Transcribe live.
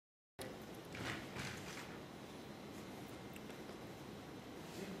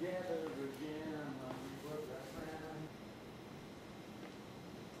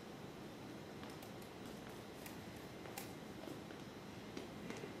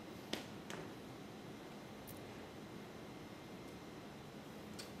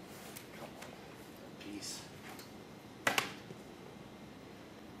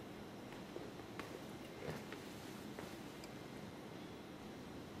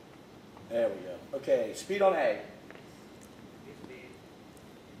There we go. Okay, speed on A.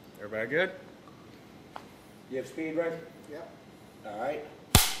 Everybody good? You have speed, Rick? Yep. All right.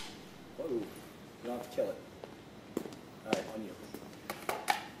 Whoa. You don't have to kill it. All right, on you.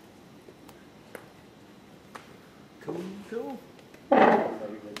 Cool, cool. Very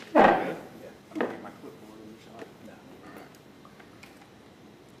good. Yeah. Yeah. I'm gonna get my clipboard in the shot. No.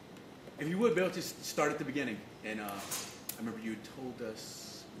 If you would, Bill, just start at the beginning. And I remember you told us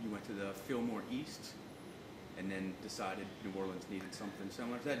you went to the Fillmore East and then decided New Orleans needed something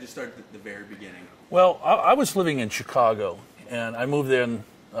similar to that. Just start at the very beginning. Well, I was living in Chicago, and I moved there in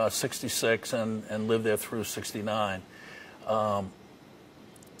 '66 and lived there through '69.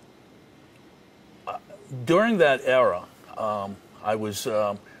 During that era, I was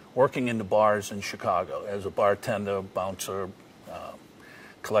working in the bars in Chicago as a bartender, bouncer,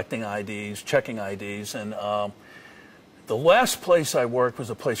 collecting IDs, checking IDs, and the last place I worked was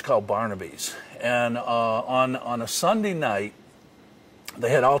a place called Barnaby's. And on a Sunday night, they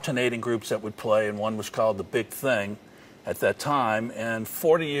had alternating groups that would play, and one was called The Big Thing at that time, and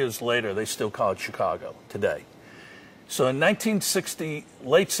 40 years later, they still call it Chicago today. So in 1960,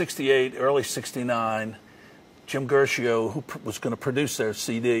 late 68, early 69, Jim Gershio, who was going to produce their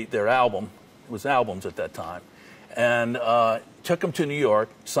CD, their album, it was albums at that time, and took them to New York,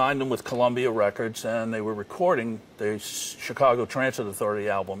 signed them with Columbia Records, and they were recording the Chicago Transit Authority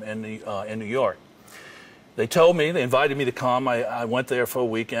album in New York. They told me, they invited me to come. I went there for a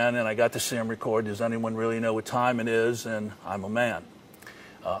weekend, and I got to see them record. Does anyone really know what time it is? And I'm a man.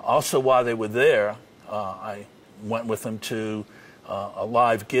 Also, while they were there, I went with them to a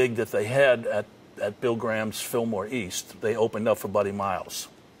live gig that they had at Bill Graham's Fillmore East. They opened up for Buddy Miles.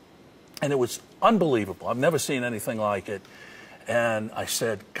 And it was unbelievable. I've never seen anything like it. And I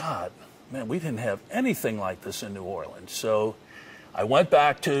said, God, man, we didn't have anything like this in New Orleans. So I went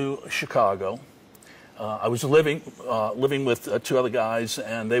back to Chicago. I was living with two other guys,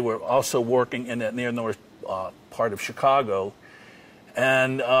 and they were also working in that near north part of Chicago.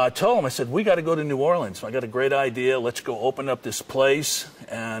 And I told them, I said, we got to go to New Orleans. I got a great idea. Let's go open up this place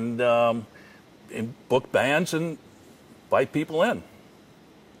and book bands and invite people in.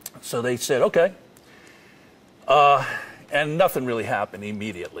 So they said, okay. And nothing really happened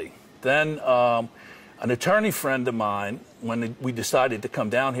immediately. Then an attorney friend of mine, when we decided to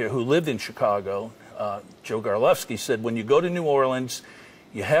come down here, who lived in Chicago, Joe Garlefsky, said, when you go to New Orleans,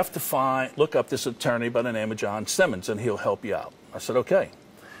 you have to look up this attorney by the name of John Simmons, and he'll help you out. I said, okay.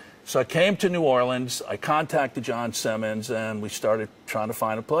 So I came to New Orleans, I contacted John Simmons, and we started trying to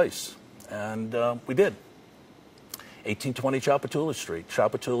find a place. And we did. 1820 Chapatula Street.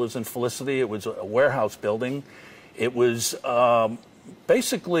 Chapatula's in Felicity. It was a warehouse building. It was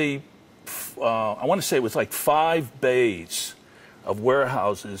basically, I want to say it was like 5 bays of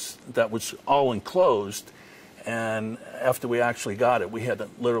warehouses that was all enclosed. And after we actually got it, we had to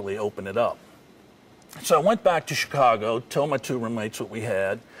literally open it up. So I went back to Chicago, told my 2 roommates what we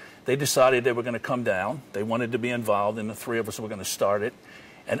had. They decided they were going to come down. They wanted to be involved, and the 3 of us were going to start it.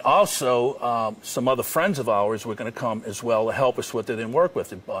 And also, some other friends of ours were going to come as well to help us with it and work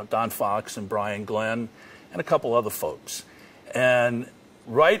with it. Don Fox and Brian Glenn and a couple other folks. And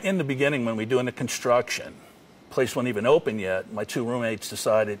right in the beginning, when we were doing the construction, the place wasn't even open yet, my 2 roommates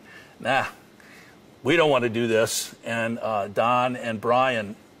decided, nah, we don't want to do this. And Don and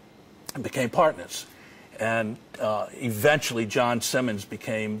Brian became partners. And eventually, John Simmons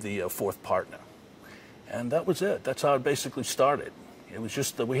became the 4th partner. And that was it. That's how it basically started. It was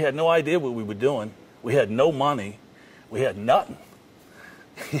just that we had no idea what we were doing. We had no money. We had nothing.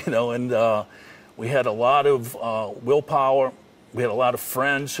 And we had a lot of willpower. We had a lot of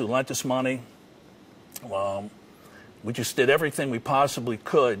friends who lent us money. We just did everything we possibly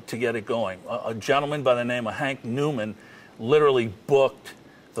could to get it going. A gentleman by the name of Hank Newman literally booked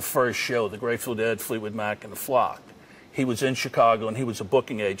the first show, the Grateful Dead, Fleetwood Mac, and the Flock. He was in Chicago, and he was a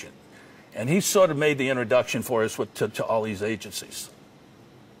booking agent. And he sort of made the introduction for us to all these agencies.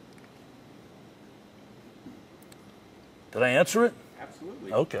 Did I answer it?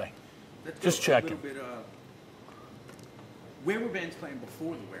 Absolutely. Okay. Let's Just go checking. A little bit, where were bands playing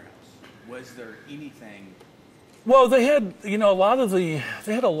before the warehouse? Was there anything? Well, they had, they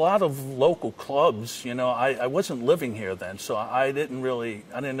had a lot of local clubs. I wasn't living here then, so I didn't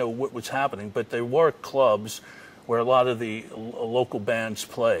know what was happening, but there were clubs where a lot of the local bands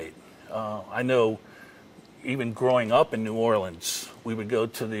played. I know even growing up in New Orleans, we would go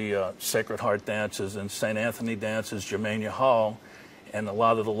to the Sacred Heart dances and St. Anthony dances, Germania Hall, and a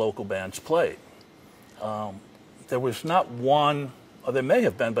lot of the local bands played. There was not one, or there may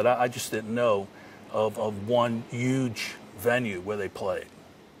have been, but I just didn't know of one huge venue where they played.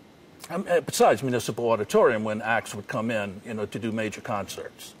 Besides municipal auditorium, when acts would come in, to do major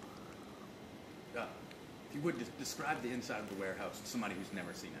concerts. If you would describe the inside of the warehouse to somebody who's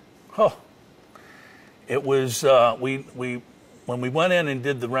never seen it. Oh, it was when we went in and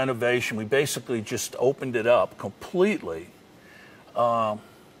did the renovation, we basically just opened it up completely, built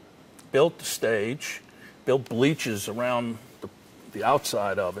the stage, built bleachers around the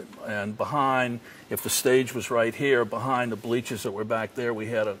outside of it, and behind, if the stage was right here, behind the bleachers that were back there, we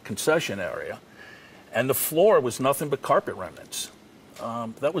had a concession area, and the floor was nothing but carpet remnants.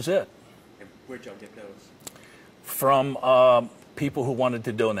 That was it. And where'd y'all get those? From people who wanted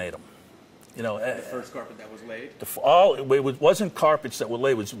to donate them. The first carpet that was laid? It wasn't carpets that were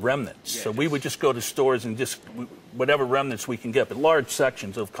laid, it was remnants. Yeah, so we would just go to stores and just whatever remnants we can get, but large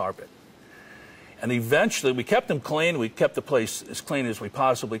sections of carpet. And eventually, we kept them clean. We kept the place as clean as we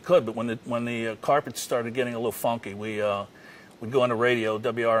possibly could. But when the carpets started getting a little funky, we'd go on the radio,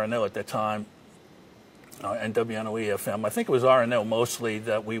 WRNO at that time, and WNOE FM. I think it was RNO mostly,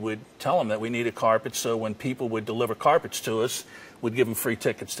 that we would tell them that we needed carpets. So when people would deliver carpets to us, we'd give them free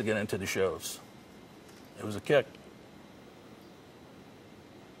tickets to get into the shows. It was a kick.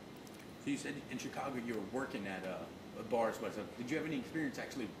 So you said in Chicago you were working at bars. Did you have any experience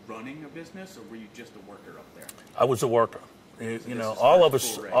actually running a business, or were you just a worker up there? I was a worker. All of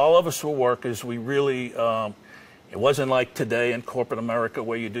us were workers. We really, it wasn't like today in corporate America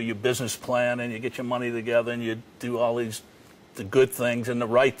where you do your business plan and you get your money together and you do all the good things and the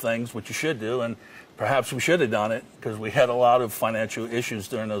right things, which you should do. And perhaps we should have done it because we had a lot of financial issues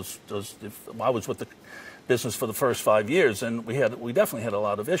during those. I was with the business for the first 5 years, and we definitely had a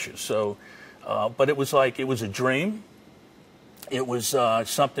lot of issues. So, but it was a dream. It was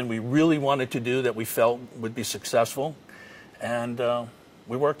something we really wanted to do that we felt would be successful, and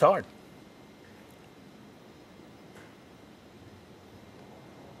we worked hard.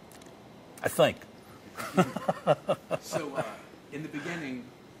 I think. So in the beginning,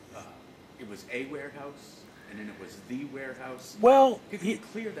 it was a warehouse, and then it was the warehouse. Well, Can you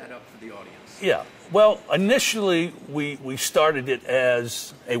clear that up for the audience? Yeah. Well, initially we started it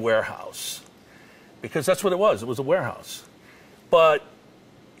as a warehouse because that's what it was. It was a warehouse. But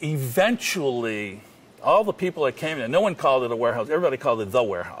eventually, all the people that came in, no one called it a warehouse. Everybody called it the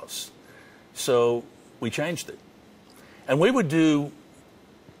warehouse. So we changed it. And we would do,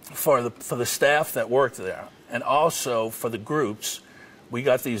 for the staff that worked there, and also for the groups, we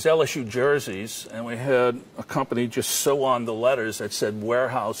got these LSU jerseys, and we had a company just sew on the letters that said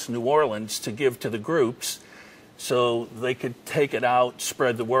Warehouse New Orleans to give to the groups so they could take it out,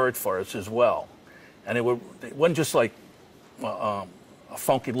 spread the word for us as well. And it wasn't just like a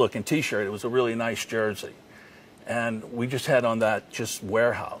funky looking t-shirt. It was a really nice jersey. And we just had on that just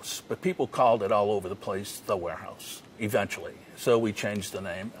warehouse. But people called it all over the place the warehouse eventually. So we changed the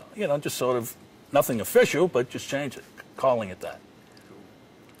name. Just sort of nothing official, but just changed it, calling it that. Cool.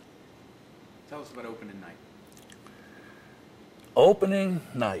 Tell us about opening night. Opening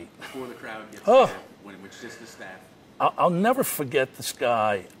night. Before the crowd gets there, when it was just the staff. I'll never forget this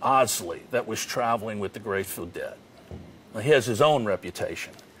guy, Osley, that was traveling with the Grateful Dead. He has his own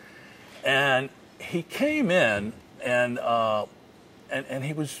reputation. And he came in and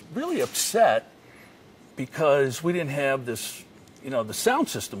he was really upset because we didn't have this, the sound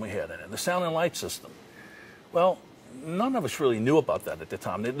system we had in it, the sound and light system. Well, none of us really knew about that at the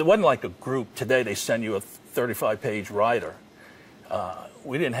time. There wasn't like a group. Today they send you a 35-page rider.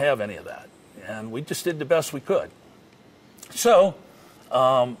 We didn't have any of that. And we just did the best we could. So,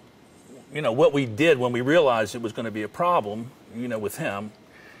 what we did when we realized it was going to be a problem, with him,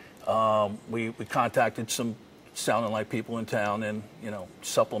 we contacted some sound and light people in town and,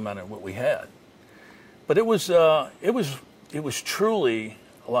 supplemented what we had. But it was truly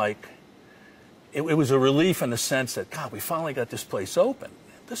like, it was a relief in the sense that, God, we finally got this place open.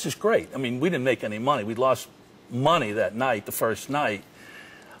 This is great. I mean, we didn't make any money. We lost money that night, the first night.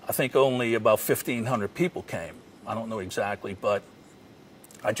 I think only about 1,500 people came. I don't know exactly, but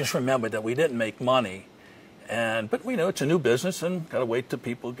I just remember that we didn't make money. But it's a new business and got to wait till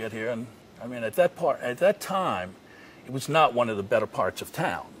people get here. And I mean, at that time, it was not one of the better parts of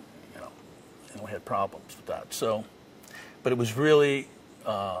town. We had problems with that. So, but it was really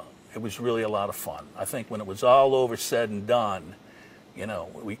a lot of fun. I think when it was all over, said and done,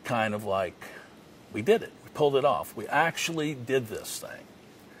 we kind of we did it. We pulled it off. We actually did this thing.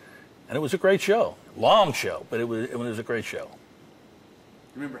 And it was a great show. Long show, but it was a great show.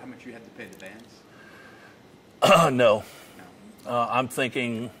 Remember how much you had to pay the bands? No. I'm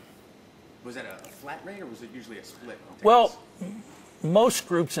thinking... Was that a flat rate, or was it usually a split? Well, most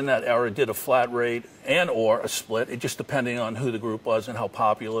groups in that era did a flat rate and or a split, it just depending on who the group was and how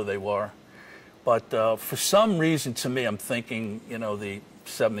popular they were. But for some reason, to me, I'm thinking, you know, the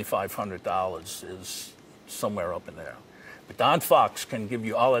 $7,500 is somewhere up in there. But Don Fox can give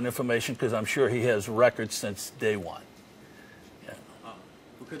you all that information because I'm sure he has records since day one. Yeah.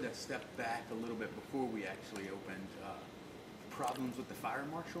 We could have stepped back a little bit before we actually opened. Problems with the fire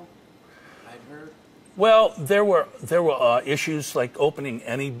marshal, I'd heard. Well, there were issues like opening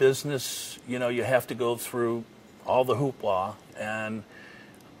any business. You know, you have to go through all the hoopla, and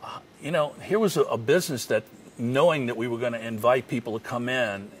you know, here was a business that, knowing that we were going to invite people to come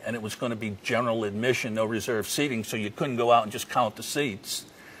in, and it was going to be general admission, no reserved seating, so you couldn't go out and just count the seats.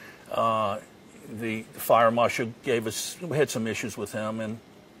 The fire marshal gave us, we had some issues with him and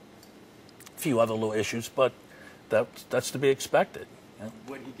a few other little issues, but that's to be expected. Yeah.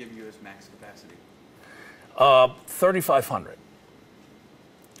 What did he give you as max capacity? 3,500.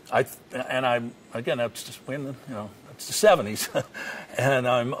 Again, that's just, you know, it's the 70s, and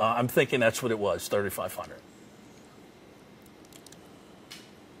I'm thinking that's what it was, 3,500.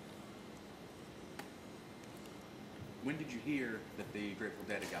 When did you hear that the Grateful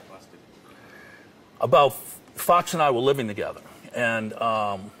Dead had got busted? About Fox and I were living together, and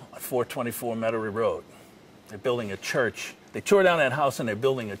 424 Metairie Road. They're building a church. They tore down that house, and they're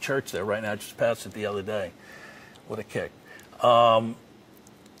building a church there right now. I just passed it the other day with a kick.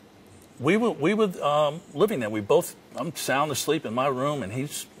 We were living there. I'm sound asleep in my room, and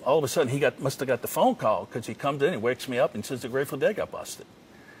he's all of a sudden must have got the phone call because he comes in, he wakes me up, and says the Grateful Dead got busted.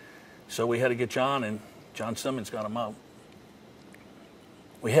 So we had to get John, and John Simmons got him out.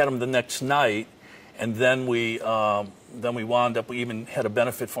 We had him the next night, and then we wound up. We even had a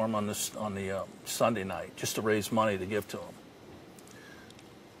benefit for him on the Sunday night, just to raise money to give to him.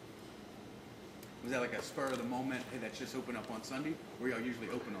 Was that like a spur of the moment? Hey, that's just open up on Sunday? Or y'all usually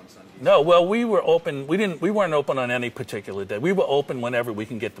open on Sundays? No, well, we were open. We weren't open on any particular day. We were open whenever we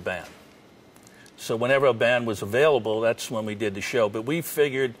can get the band. So whenever a band was available, that's when we did the show. But we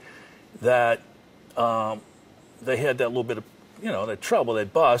figured that they had that little bit of, you know, that trouble,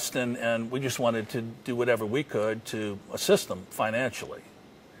 that bust, and we just wanted to do whatever we could to assist them financially,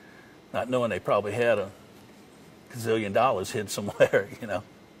 not knowing they probably had a gazillion dollars hid somewhere, you know.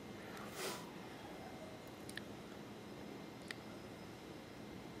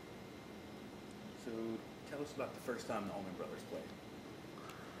 So tell us about the first time the Allman Brothers played.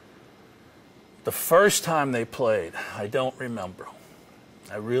 The first time they played, I don't remember.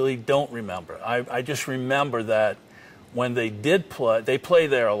 I really don't remember. I just remember that when they did play, they play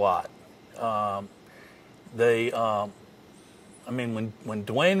there a lot. I mean, when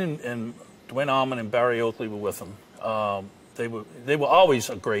Dwayne Allman and Barry Oakley were with them, they were always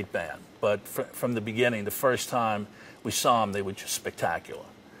a great band. But from the beginning, the first time we saw them, they were just spectacular.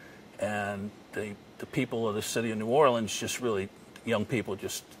 And the people of the city of New Orleans just really, young people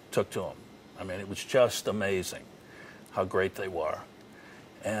just took to them. I mean, it was just amazing how great they were.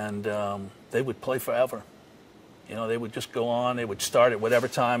 And they would play forever. You know, they would just go on. They would start at whatever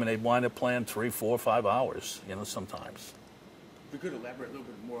time, and they'd wind up playing 3, 4, 5 hours, you know, sometimes. If we could elaborate a little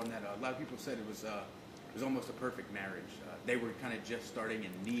bit more on that. A lot of people said it was almost a perfect marriage. They were kind of just starting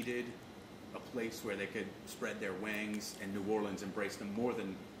and needed a place where they could spread their wings, and New Orleans embraced them more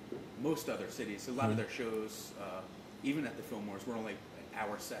than most other cities. So a lot of their shows, even at the Fillmores, were only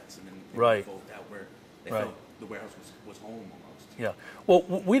hour sets, and then they right. were out where they felt the warehouse was home almost. Yeah. Well,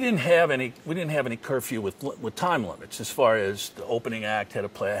 we didn't have any curfew with time limits as far as the opening act had to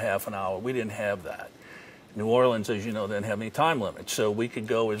play a half an hour. We didn't have that. New Orleans, as you know, didn't have any time limits, so we could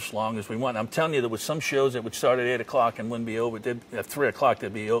go as long as we want. I'm telling you, there was some shows that would start at 8 o'clock and wouldn't be over. At 3 o'clock,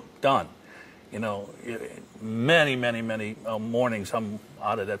 they'd be done. You know, many mornings I'm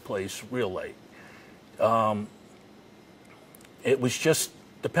out of that place real late. It was just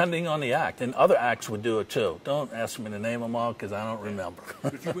depending on the act, and other acts would do it too. Don't ask me to name them all because I don't remember.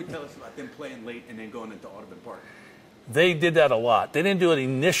 But if you would tell us about them playing late and then going into Audubon Park. They did that a lot. They didn't do it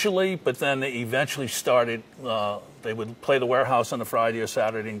initially, but then they eventually started. They would play the Warehouse on a Friday or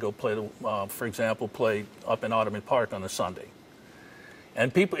Saturday and go play, for example, play up in Audubon Park on a Sunday.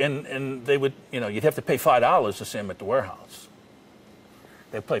 And people, and they would, you know, you'd have to pay $5 to see them at the Warehouse.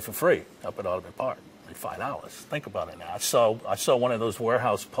 They play for free up at Audubon Park. Like $5. Think about it now. I saw one of those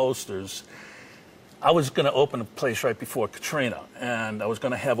Warehouse posters. I was going to open a place right before Katrina, and I was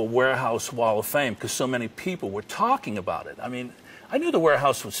going to have a Warehouse Wall of Fame because so many people were talking about it. I mean, I knew the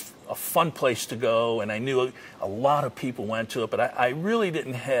Warehouse was a fun place to go, and I knew a lot of people went to it, but I really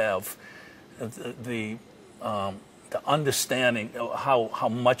didn't have the understanding of how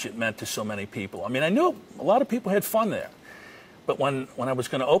much it meant to so many people. I mean, I knew a lot of people had fun there, But when I was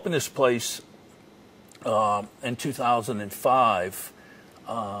going to open this place in 2005,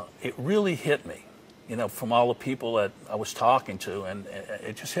 it really hit me, you know, from all the people that I was talking to, and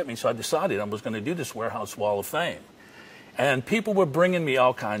it just hit me. So I decided I was going to do this Warehouse Wall of Fame. And people were bringing me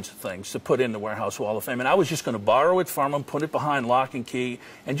all kinds of things to put in the Warehouse Wall of Fame. And I was just going to borrow it from them, put it behind lock and key,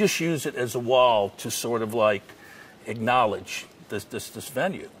 and just use it as a wall to sort of like acknowledge this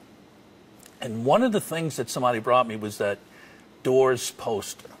venue. And one of the things that somebody brought me was that Doors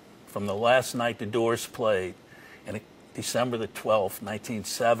poster from the last night the Doors played, in December the 12th,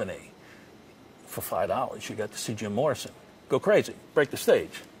 1970, for $5. You got to see Jim Morrison go crazy, break the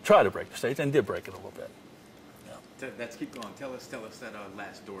stage, try to break the stage, and did break it a little bit. Let's keep going. Tell us that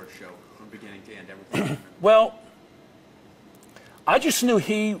last Doors show from beginning to end, everything. Well, I just knew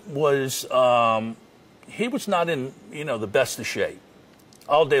he was not in, you know, the best of shape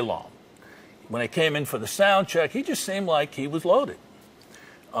all day long. When I came in for the sound check, he just seemed like he was loaded.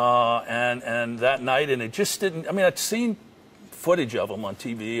 And that night, and it just didn't. I mean, I'd seen footage of him on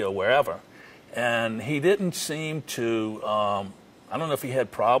TV or wherever, and he didn't seem to. I don't know if he had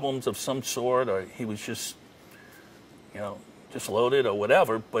problems of some sort or he was just, you know, just loaded or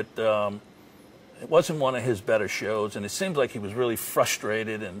whatever, but it wasn't one of his better shows, and it seemed like he was really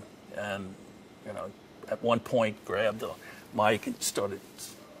frustrated and you know, at one point grabbed the mic and started,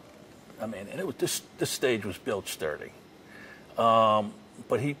 I mean, and it was, this stage was built sturdy.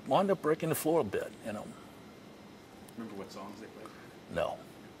 But he wound up breaking the floor a bit, you know. Remember what songs they played? No.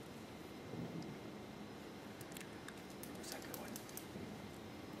 Where's that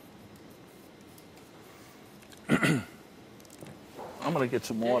going? I'm going to get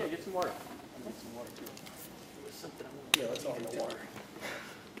some water. Yeah, get some water. I'll get some water too. Yeah, let's all in the water.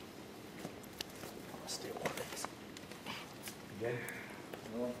 Again?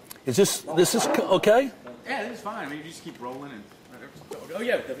 Is this okay? Yeah, this is fine. I mean, you just keep rolling and whatever. Oh,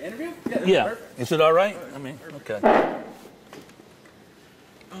 yeah, the interview? Yeah, that's Yeah. perfect. Is it all right? I mean, okay.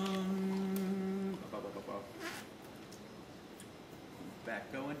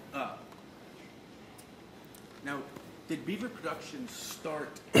 Back going up. Now, did Beaver Productions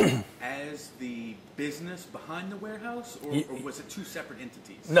start as the business behind the warehouse, or was it two separate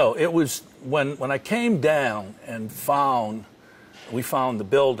entities? No, it was when I came down and we found the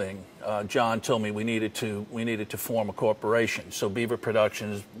building. John told me we needed to form a corporation. So Beaver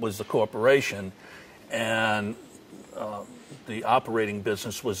Productions was the corporation, and the operating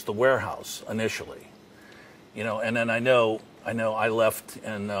business was the warehouse initially. You know, and then I know I left,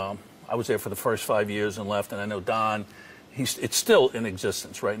 and I was there for the first 5 years and left, and I know Don, it's still in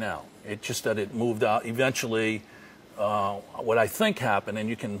existence right now. It's just that it moved out. Eventually, what I think happened, and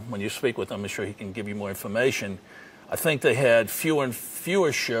you can, when you speak with him, I'm sure he can give you more information. I think they had fewer and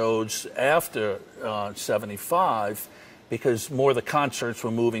fewer shows after 75 because more of the concerts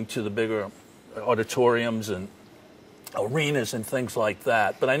were moving to the bigger auditoriums and arenas and things like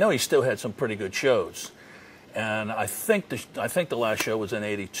that. But I know he still had some pretty good shows. And I think the last show was in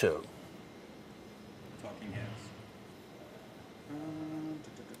 '82. Talking Heads.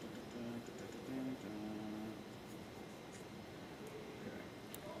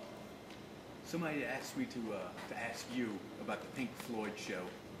 Somebody asked me to ask you about the Pink Floyd show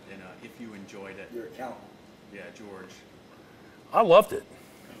and if you enjoyed it. Your account. Yeah, George. I loved it.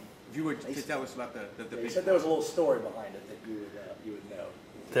 If you would tell us about the Yeah, you Pink said there was a little story behind it that you would know.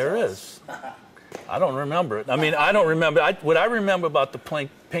 There is. I don't remember it. I mean, I don't remember. What I remember about the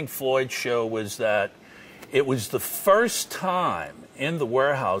Pink Floyd show was that it was the first time in the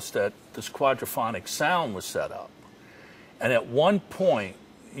warehouse that this quadraphonic sound was set up. And at one point,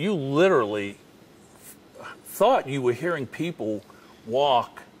 you literally thought you were hearing people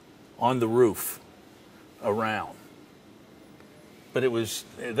walk on the roof around. But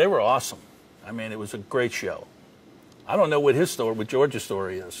they were awesome. I mean, it was a great show. I don't know what George's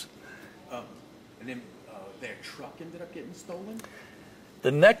story is. And then their truck ended up getting stolen? The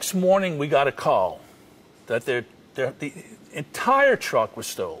next morning, we got a call that the entire truck was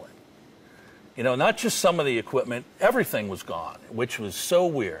stolen. You know, not just some of the equipment, everything was gone, which was so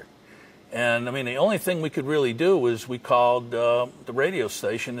weird. And, I mean, the only thing we could really do was we called the radio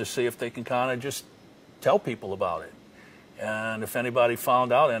station to see if they can kind of just tell people about it. And if anybody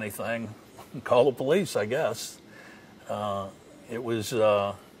found out anything, call the police, I guess. It was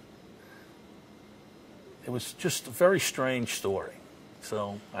just a very strange story.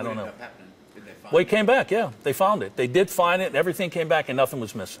 So, I don't know. What ended up happening? Did they find Well, he came back, yeah. They found it. They did find it, and everything came back, and nothing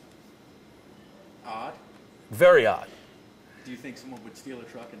was missing. Odd? Very odd. Do you think someone would steal a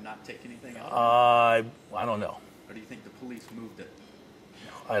truck and not take anything out? I don't know. Or do you think the police moved it?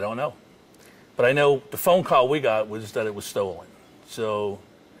 I don't know. But I know the phone call we got was that it was stolen. So,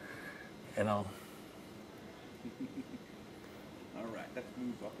 you know. All right, let's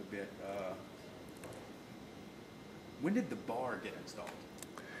move up a bit. When did the bar get installed?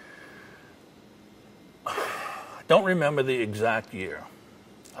 I don't remember the exact year.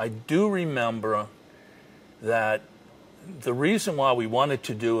 I do remember that the reason why we wanted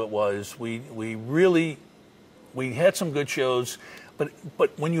to do it was we had some good shows,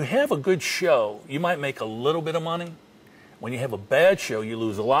 but when you have a good show, you might make a little bit of money. When you have a bad show, you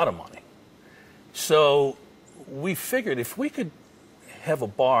lose a lot of money. So we figured if we could have a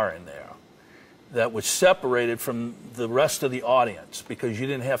bar in there that was separated from the rest of the audience, because you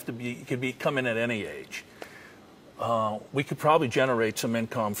didn't have to be, you could come in at any age. We could probably generate some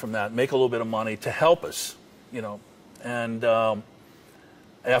income from that, make a little bit of money to help us, you know. And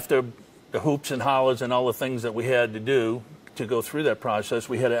after the hoops and hollers and all the things that we had to do to go through that process,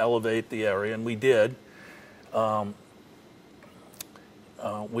 we had to elevate the area, and we did.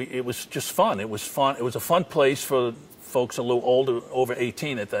 It was just fun. It was fun. It was a fun place for folks a little older, over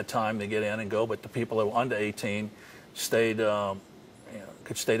 18 at that time, to get in and go. But the people that were under 18 stayed,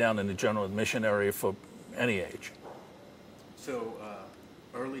 could stay down in the general admission area for any age. So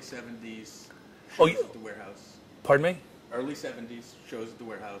early 70s Oh, shows at the warehouse. Pardon me? Early 70s shows at the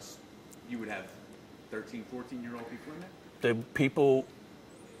warehouse. You would have 13, 14-year-old people in there? The people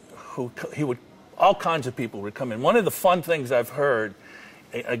all kinds of people would come in. One of the fun things I've heard,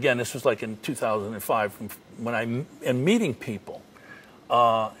 again, this was like in 2005, when I'm meeting people,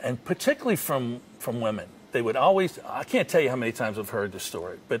 and particularly from women, they would always, I can't tell you how many times I've heard this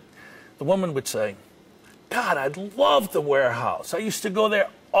story, but the woman would say, God, I love the warehouse. I used to go there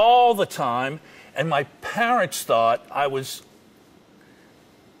all the time, and my parents thought I was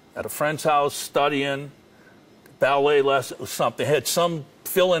at a friend's house studying, ballet lesson or something. They had some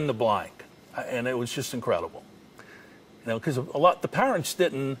fill in the blank, and it was just incredible. You know, because a lot of the parents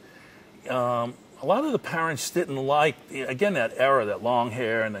didn't like, again, that era, that long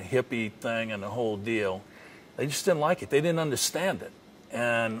hair and the hippie thing and the whole deal. They just didn't like it. They didn't understand it.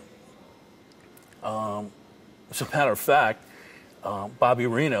 And as a matter of fact, Bobby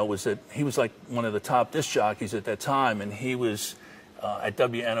Reno he was like one of the top disc jockeys at that time, and he was at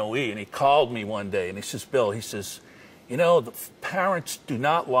WNOE, and he called me one day, and he says, Bill, he says, you know, the parents do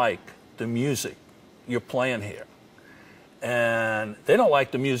not like the music you're playing here. And they don't like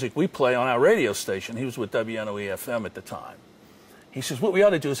the music we play on our radio station. He was with WNOE FM at the time. He says, what we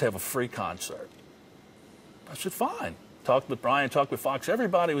ought to do is have a free concert. I said, fine. Talked with Brian, talked with Fox.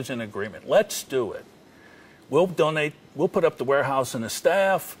 Everybody was in agreement. Let's do it. We'll donate. We'll put up the warehouse and the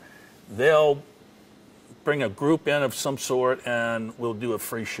staff. They'll bring a group in of some sort, and we'll do a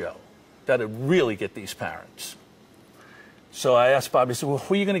free show. That'd really get these parents. So I asked Bobby, I said, well,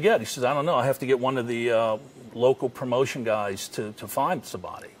 who are you going to get? He says, I don't know. I have to get one of the local promotion guys to find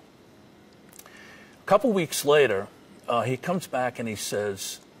somebody. A couple weeks later, he comes back and he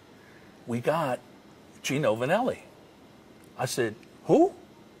says, we got Gino Vanelli. I said, who?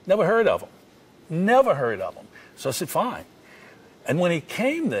 Never heard of him. Never heard of him. So I said, fine. And when he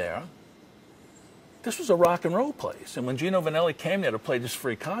came there, this was a rock and roll place. And when Gino Vanelli came there to play this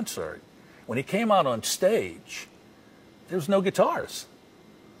free concert, when he came out on stage, there was no guitars.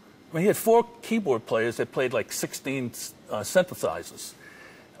 I mean, he had 4 keyboard players that played like 16 synthesizers.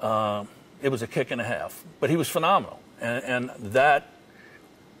 It was a kick and a half, but he was phenomenal. And that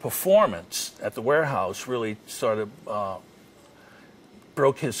performance at the warehouse really sort of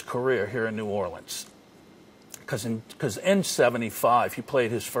broke his career here in New Orleans. Because in '75, he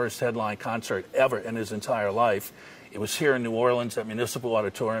played his first headline concert ever in his entire life. It was here in New Orleans at Municipal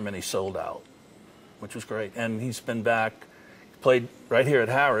Auditorium, and he sold out, which was great. And he's been back, played right here at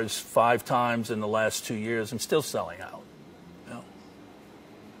Harrah's 5 times in the last 2 years, and still selling out. You know?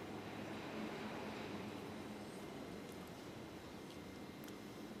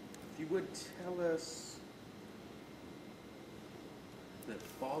 If you would tell us that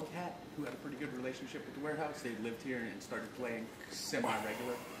Foghat, who had a pretty good relationship with the warehouse, they lived here and started playing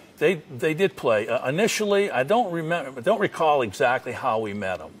semi-regular. They did play. Initially, I don't recall exactly how we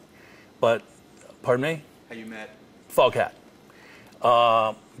met them, but, pardon me? How you met? Foghat.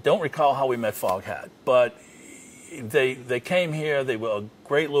 Don't recall how we met Foghat, but they came here. They were a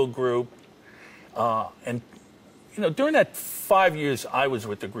great little group, and you know, during that 5 years I was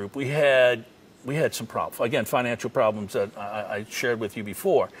with the group, we had some problems. Again, financial problems that I shared with you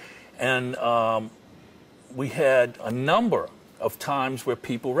before, and we had a number of times where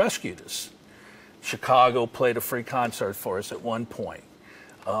people rescued us. Chicago played a free concert for us at one point.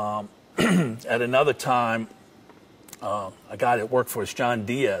 At another time, a guy that worked for us, John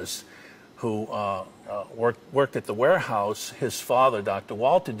Diaz, who worked at the warehouse, his father, Dr.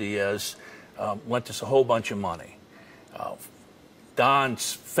 Walter Diaz, lent us a whole bunch of money.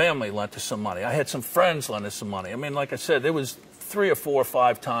 Don's family lent us some money. I had some friends lend us some money. I mean, like I said, there was 3 or 4 or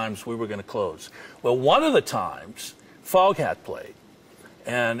 5 times we were going to close. Well, one of the times, Foghat played.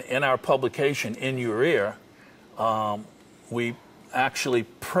 And in our publication, In Your Ear, we actually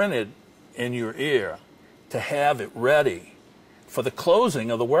printed In Your Ear to have it ready for the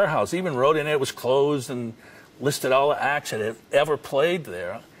closing of the warehouse. Even wrote in it was closed and listed all the acts that had ever played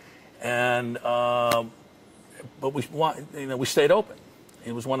there. And but we stayed open.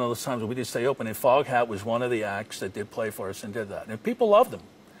 It was one of those times where we did stay open. And Foghat was one of the acts that did play for us and did that. And people loved them.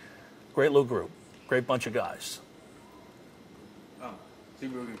 Great little group, great bunch of guys. So we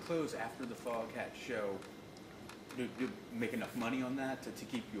were going to close after the Foghat show. Did you make enough money on that to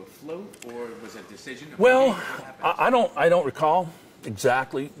keep you afloat, or was it a decision? Well, I don't recall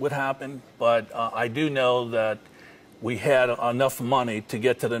exactly what happened, but I do know that we had enough money to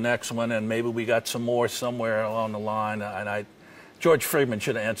get to the next one, and maybe we got some more somewhere along the line. And George Friedman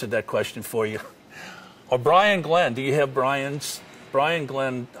should have answered that question for you. Or Brian Glenn. Do you have Brian's? Brian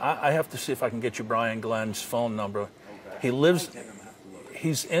Glenn. I have to see if I can get you Brian Glenn's phone number. Okay. He lives.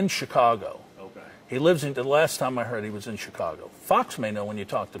 He's in Chicago. Okay. He lives in. The last time I heard, he was in Chicago. Fox may know when you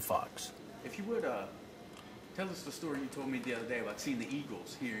talk to Fox. If you would tell us the story you told me the other day about seeing the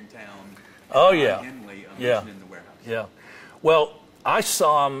Eagles here in town. Oh yeah. Henley, Yeah. in the warehouse. Yeah. Well, I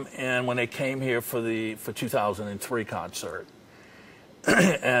saw them, and when they came here for 2003 concert,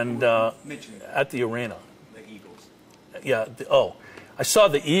 and at the arena. The Eagles. Yeah. I saw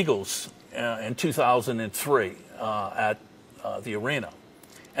the Eagles in 2003 at the arena,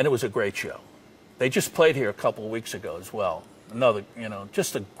 and it was a great show. They just played here a couple of weeks ago as well. Another,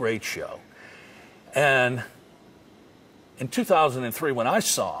 just a great show. And in 2003, when I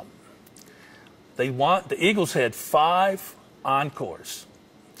saw them, the Eagles had 5 encores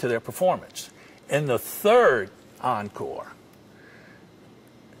to their performance. In the third encore,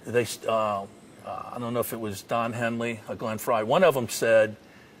 I don't know if it was Don Henley or Glenn Fry, one of them said,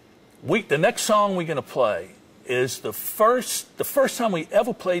 the next song we're going to play is the first time we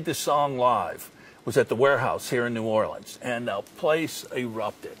ever played this song live was at the warehouse here in New Orleans, and the place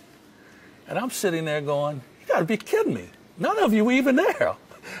erupted. And I'm sitting there going, you got to be kidding me. None of you were even there.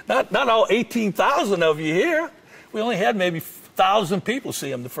 Not all 18,000 of you here. We only had maybe 1,000 people see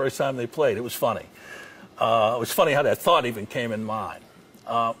them the first time they played. It was funny. It was funny how that thought even came in mind.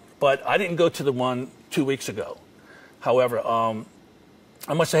 But I didn't go to the one 2 weeks ago. However, I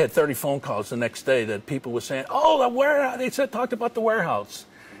must have had 30 phone calls the next day that people were saying, oh, the warehouse. They talked about the warehouse.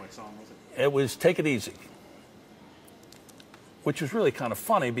 What song was it? It was Take It Easy, which was really kind of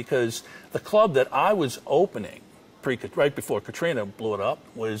funny because the club that I was opening right before Katrina blew it up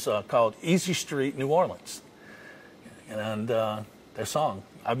was called Easy Street, New Orleans. And their song,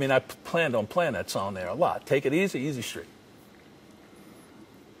 I mean, I planned on playing that song there a lot. Take It Easy, Easy Street.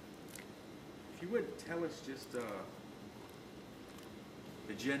 If you would tell us just the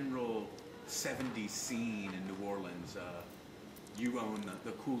general 70s scene in New Orleans. You own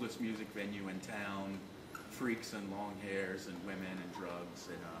the coolest music venue in town, freaks and long hairs and women and drugs,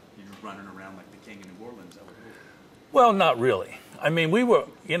 and you're just running around like the king of New Orleans. I would hope. Well, not really. I mean, we were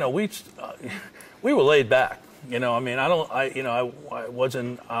laid back. I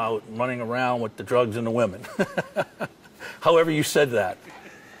wasn't out running around with the drugs and the women. However you said that.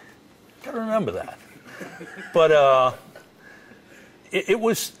 Gotta remember that. But it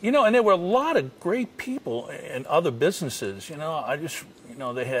was, and there were a lot of great people in other businesses.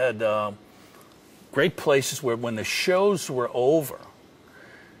 They had great places where when the shows were over,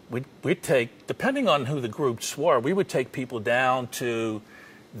 we'd take, depending on who the groups were, we would take people down to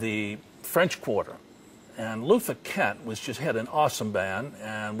the French Quarter. And Luther Kent had an awesome band,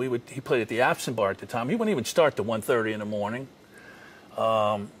 and he played at the Absent Bar at the time. He wouldn't even start till 1:30 in the morning.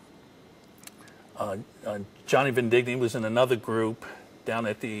 Johnny Vendigny was in another group down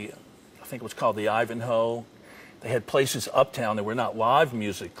at I think it was called the Ivanhoe. They had places uptown that were not live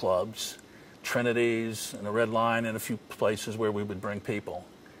music clubs, Trinity's and the Red Line, and a few places where we would bring people.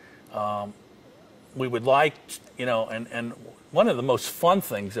 We would like, and one of the most fun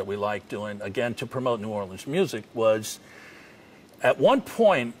things that we liked doing, again, to promote New Orleans music was, at one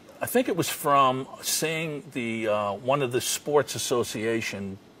point, I think it was from seeing one of the sports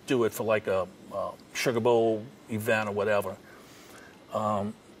association do it for like a Sugar Bowl event or whatever.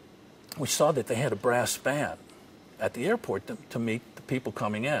 We saw that they had a brass band at the airport to meet the people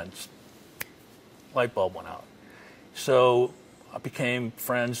coming in. Light bulb went out. So I became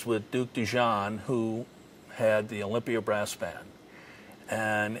friends with Duke Dijon, who had the Olympia Brass Band.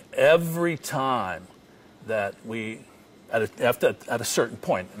 And every time that we, at a certain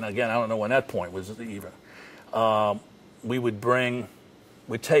point, and again, I don't know when that point was either, we'd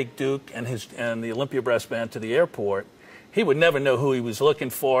take Duke and the Olympia Brass Band to the airport. He would never know who he was looking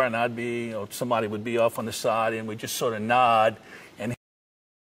for, and I'd be, somebody would be off on the side, and we'd just sort of nod, and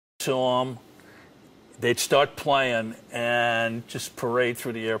to him. They'd start playing and just parade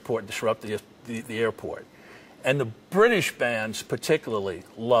through the airport, disrupt the airport. And the British bands particularly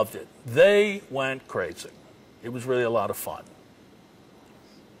loved it. They went crazy. It was really a lot of fun.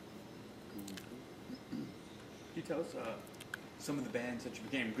 Can you tell us some of the bands that you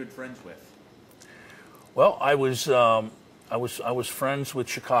became good friends with? Well, I was friends with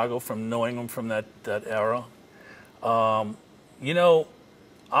Chicago from knowing them from that era.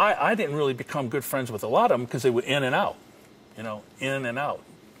 I didn't really become good friends with a lot of them because they were in and out, in and out,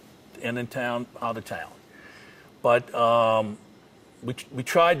 in town, out of town. But we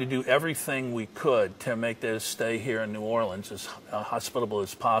tried to do everything we could to make their stay here in New Orleans as hospitable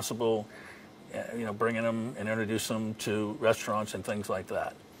as possible, bringing them and introducing them to restaurants and things like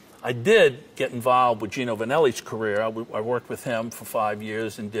that. I did get involved with Gino Vanelli's career. I worked with him for 5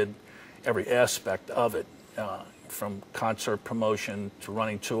 years and did every aspect of it, from concert promotion to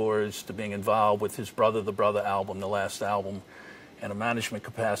running tours to being involved with his Brother the Brother album, the last album, in a management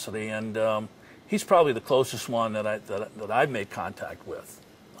capacity. And he's probably the closest one that I've made contact with.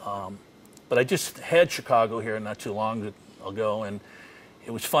 But I just had Chicago here not too long ago, and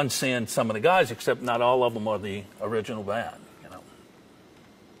it was fun seeing some of the guys, except not all of them are the original band.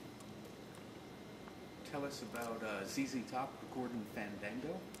 Tell us about ZZ Top recording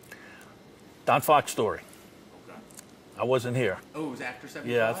Fandango. Don Fox story. Okay. I wasn't here. Oh, it was after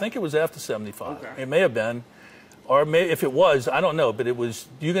 75? Yeah, I think it was after 75. Okay. It may have been, or if it was, I don't know. But it was.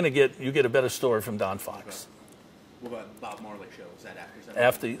 You get a better story from Don Fox. Okay. What about Bob Marley show? Was that after 75?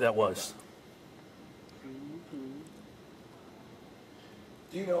 After that was. Okay.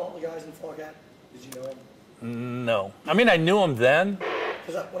 Do you know all the guys in Foghat? Did you know them? No, I mean I knew him then.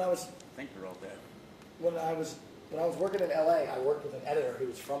 Because when I was I think they're all dead. when I was working in L.A., I worked with an editor who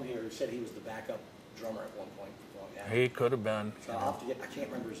was from here who said he was the backup drummer at one point for Foghat. He could have been. So I'll have to I can't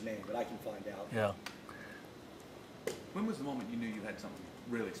remember his name, but I can find out. Yeah. When was the moment you knew you had something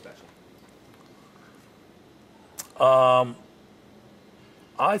really special?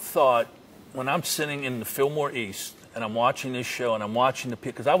 I thought when I'm sitting in the Fillmore East and I'm watching this show and I'm watching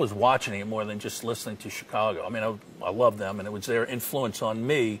because I was watching it more than just listening to Chicago. I mean, I love them, and it was their influence on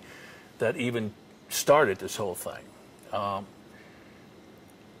me that even started this whole thing.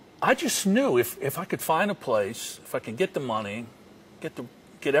 I just knew if I could find a place, if I could get the money,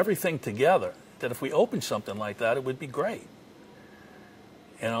 get everything together, that if we opened something like that, it would be great.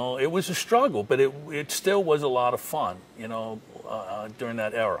 It was a struggle, but it still was a lot of fun, during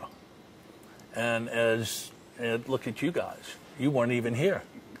that era. And look at you guys. You weren't even here.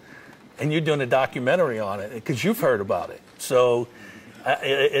 And you're doing a documentary on it because you've heard about it. So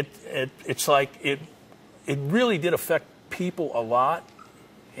it's like it really did affect people a lot,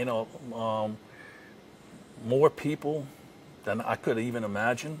 more people than I could even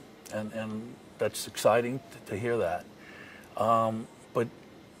imagine. And that's exciting to hear that. But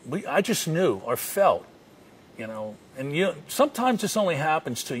I just knew or felt, and sometimes this only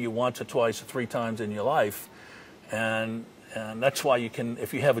happens to you once or twice or three times in your life, and that's why you can,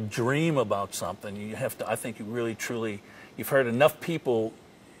 if you have a dream about something, you have to. I think you really truly, you've heard enough people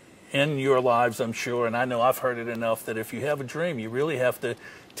in your lives, I'm sure, and I know I've heard it enough that if you have a dream, you really have to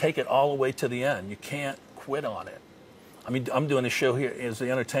take it all the way to the end. You can't quit on it. I mean, I'm doing a show here as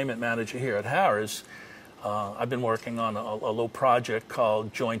the entertainment manager here at Harris. I've been working on a little project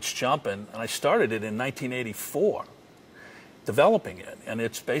called Joints Jumpin', and I started it in 1984, developing it. And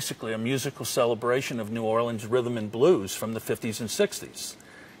it's basically a musical celebration of New Orleans rhythm and blues from the 50s and 60s.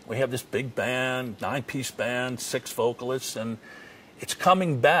 We have this big band, 9-piece band, 6 vocalists, and it's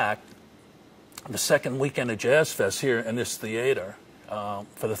coming back the second weekend of Jazz Fest here in this theater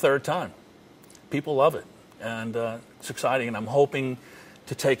for the 3rd time. People love it, and it's exciting, and I'm hoping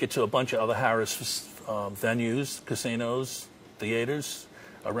to take it to a bunch of other Harris venues, casinos, theaters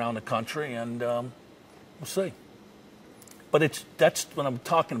around the country, and we'll see. But that's what I'm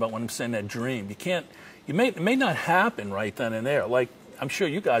talking about when I'm saying that dream. It may not happen right then and there. Like I'm sure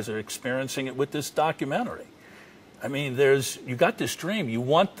you guys are experiencing it with this documentary. I mean, you got this dream. You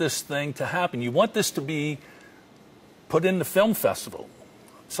want this thing to happen. You want this to be put in the film festival,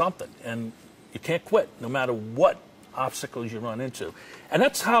 something, and you can't quit no matter what obstacles you run into. And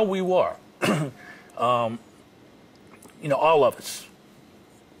that's how we were. All of us,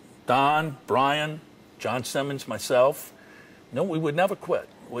 Don, Brian, John Simmons, myself, we would never quit.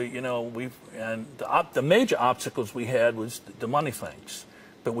 The major obstacles we had was the money things,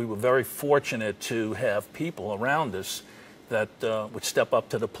 but we were very fortunate to have people around us that would step up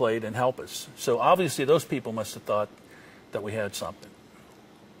to the plate and help us. So obviously those people must have thought that we had something.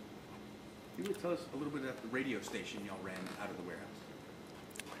 You would tell us a little bit about the radio station y'all ran out of the warehouse.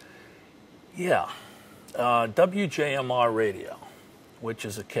 Yeah, WJMR Radio, which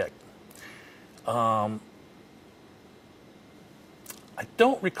is a kick. I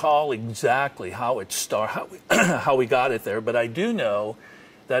don't recall exactly how it started, how we got it there, but I do know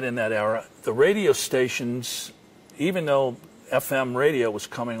that in that era, the radio stations, even though FM radio was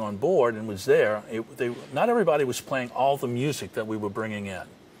coming on board and was there, not everybody was playing all the music that we were bringing in.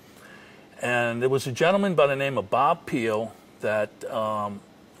 And there was a gentleman by the name of Bob Peel that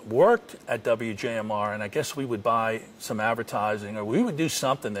worked at WJMR, and I guess we would buy some advertising or we would do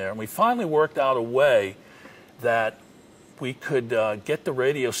something there. And we finally worked out a way that we could get the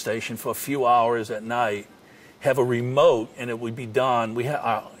radio station for a few hours at night, have a remote, and it would be done.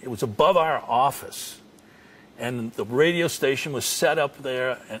 It was above our office, and the radio station was set up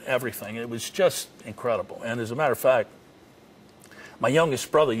there and everything. It was just incredible. And as a matter of fact, my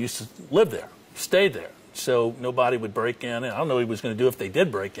youngest brother used to live there, stayed there, so nobody would break in. I don't know what he was going to do if they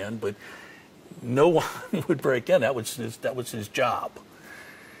did break in, but no one would break in. That was his job.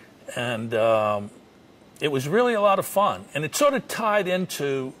 And it was really a lot of fun. And it sort of tied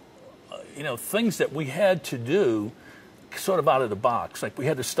into, things that we had to do sort of out of the box. Like we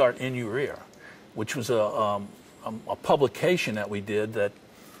had to start In Your Ear, which was a publication that we did that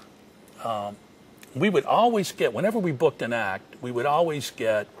we would always get, whenever we booked an act, we would always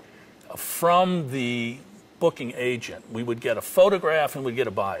get from the booking agent, we would get a photograph and we'd get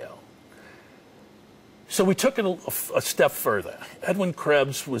a bio. So we took it a step further. Edwin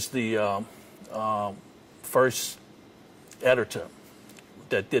Krebs was the first editor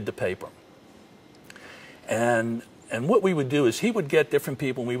that did the paper. And what we would do is he would get different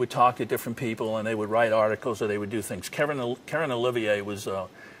people, and we would talk to different people, and they would write articles or they would do things. Karen Olivier was a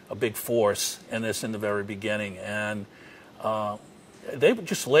big force in this in the very beginning, and they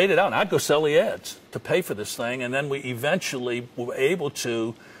just laid it out. And I'd go sell the ads to pay for this thing, and then we eventually were able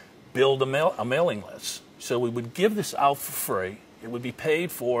to build a mailing list. So we would give this out for free. It would be paid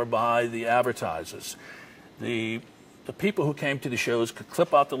for by the advertisers. The people who came to the shows could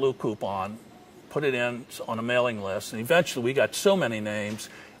clip out the little coupon, put it in on a mailing list, and eventually we got so many names,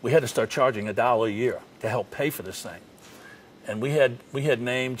 we had to start charging $1 a year to help pay for this thing. And we had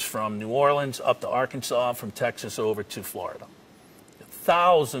names from New Orleans up to Arkansas, from Texas over to Florida.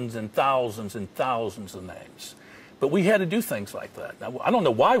 Thousands and thousands and thousands of names. But we had to do things like that. Now, I don't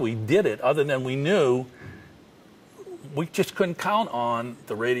know why we did it, other than we knew we just couldn't count on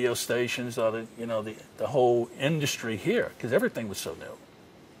the radio stations or the whole industry here, because everything was so new.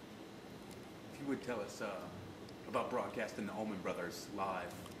 If you would tell us about broadcasting the Allman Brothers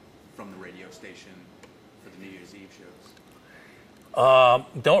live from the radio station for the New Year's Eve shows.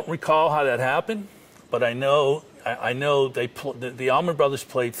 Don't recall how that happened, but I know the Allman Brothers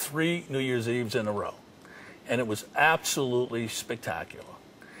played 3 New Year's Eves in a row, and it was absolutely spectacular.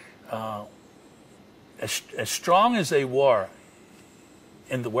 As strong as they were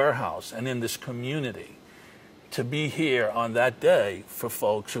in the warehouse and in this community, to be here on that day for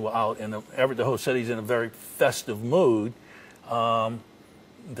folks who were out in the whole city's in a very festive mood, it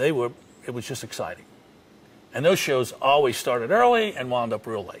was just exciting. And those shows always started early and wound up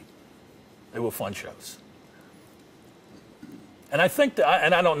real late. They were fun shows. And I think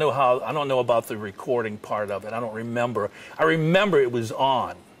and I don't know about the recording part of it. I don't remember. I remember it was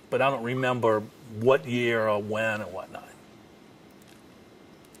on, but I don't remember what year or when or whatnot.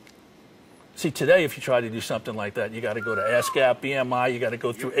 See, today, if you try to do something like that, you got to go to ASCAP, BMI, you got to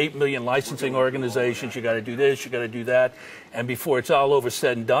go through 8 million licensing organizations, you got to do this, you got to do that, and before it's all over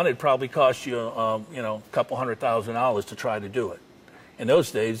said and done, it probably cost you, a couple $100,000 to try to do it. In those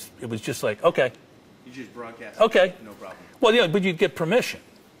days, it was just like, okay. You just broadcast. Okay. No problem. Well, yeah, but you'd get permission.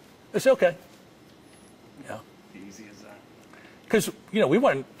 It's okay. Yeah. Easy as that. Because, we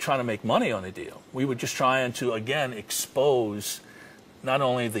weren't trying to make money on the deal. We were just trying to, again, expose not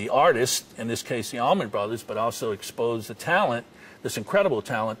only the artists, in this case the Allman Brothers, but also expose the talent, this incredible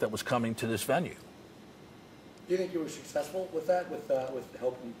talent that was coming to this venue. Do you think you were successful with that, with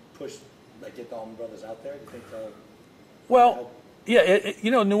helping push, get the Allman Brothers out there? Do you think? Well, yeah,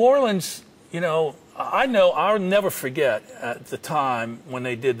 New Orleans, I'll never forget at the time when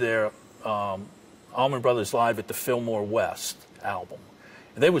they did their Allman Brothers Live at the Fillmore West album.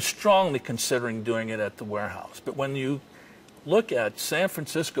 They were strongly considering doing it at the warehouse. But when you look at San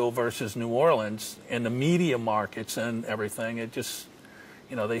Francisco versus New Orleans and the media markets and everything, it just,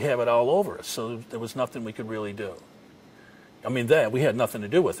 you know, they have it all over us. So there was nothing we could really do. I mean, we had nothing to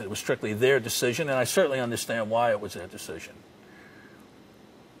do with it. It was strictly their decision, and I certainly understand why it was their decision.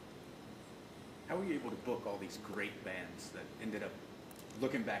 How were you able to book all these great bands that ended up,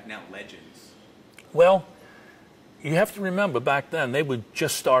 looking back now, legends? Well, you have to remember back then they were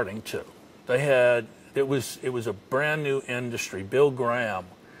just starting to. It was a brand new industry. Bill Graham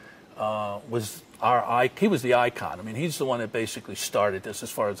was he was the icon. I mean, he's the one that basically started this, as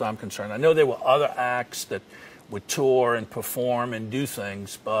far as I'm concerned. I know there were other acts that would tour and perform and do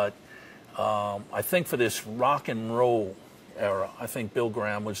things, but I think for this rock and roll era, I think Bill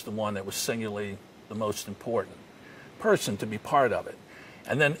Graham was the one that was singularly the most important person to be part of it.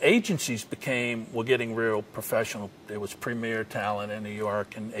 And then agencies were getting real professional. There was Premier Talent in New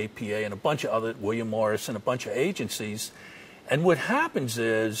York and APA and a bunch of other, William Morris and a bunch of agencies. And what happens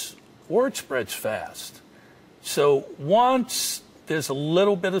is word spreads fast. So once there's a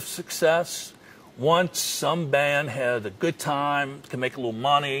little bit of success, once some band had a good time, can make a little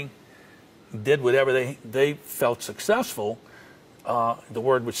money, did whatever they felt successful, the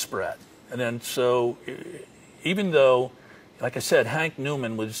word would spread. And then so even though, like I said, Hank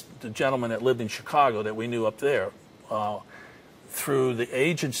Newman was the gentleman that lived in Chicago that we knew up there, through the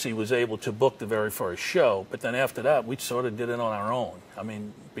agency was able to book the very first show. But then after that, we sort of did it on our own. I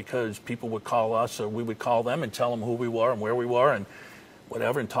mean, because people would call us or we would call them and tell them who we were and where we were and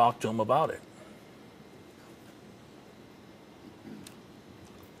whatever and talk to them about it.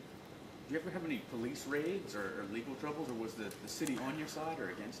 Did you ever have any police raids or legal troubles, or was the city on your side or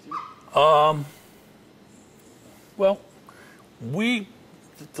against you? Well,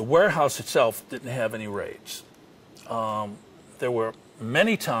 the warehouse itself didn't have any raids. There were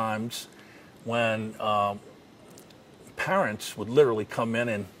many times when parents would literally come in,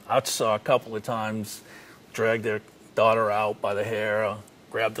 and I saw a couple of times drag their daughter out by the hair,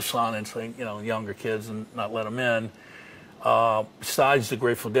 grab the son and say, you know, younger kids and not let them in. Besides the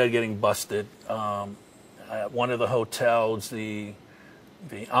Grateful Dead getting busted, at one of the hotels, the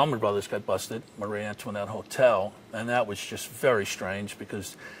Allman Brothers got busted, Marie Antoinette Hotel, and that was just very strange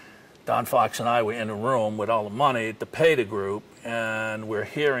because Don Fox and I were in a room with all the money to pay the group, and we're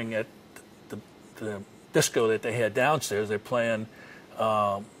hearing at the disco that they had downstairs, they're playing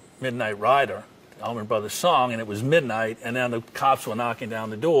Midnight Rider, the Allman Brothers song, and it was midnight, and then the cops were knocking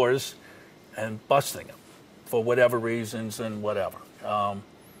down the doors and busting them for whatever reasons and whatever.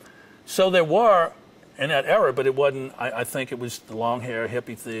 So there were in that era, but it wasn't, I think it was the long hair,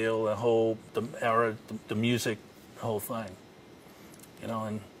 hippie feel, the era, the music, the whole thing. You know,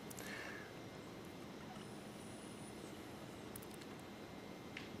 and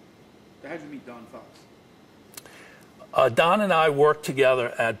how did you meet Don Fox? Don and I worked together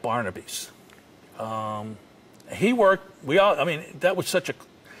at Barnaby's. He worked, that was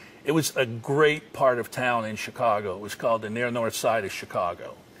it was a great part of town in Chicago. It was called the near north side of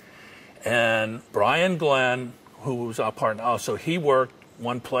Chicago. And Brian Glenn, who was our partner, also he worked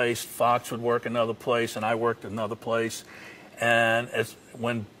one place, Fox would work another place, and I worked another place. And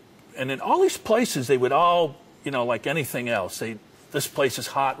in all these places, they would all, you know, like anything else, this place is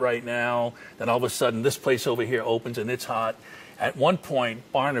hot right now, then all of a sudden this place over here opens and it's hot. At one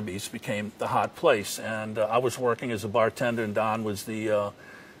point, Barnaby's became the hot place, and I was working as a bartender, and Don was the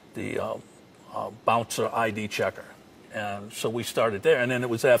bouncer ID checker. And so we started there, and then it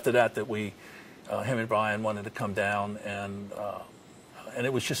was after that that him and Brian wanted to come down, and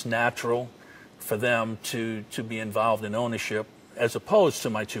it was just natural for them to be involved in ownership, as opposed to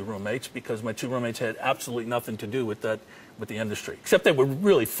my two roommates, because my two roommates had absolutely nothing to do with the industry, except they were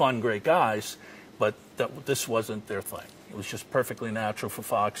really fun, great guys, but this wasn't their thing. It was just perfectly natural for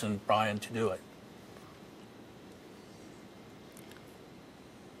Fox and Brian to do it.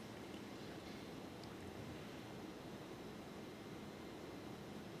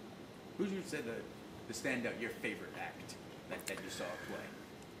 Who would you say the standout, your favorite act that you saw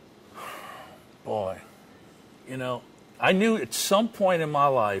play? Boy, you know, I knew at some point in my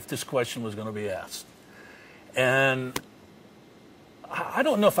life this question was going to be asked. And I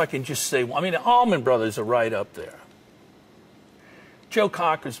don't know if I can just say, I mean, the Allman Brothers are right up there. Joe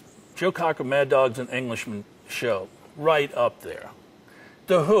Cocker, Mad Dogs and Englishmen show, right up there.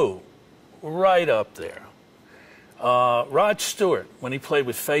 The Who, right up there. Rod Stewart, when he played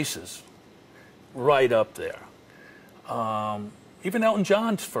with Faces, right up there. Even Elton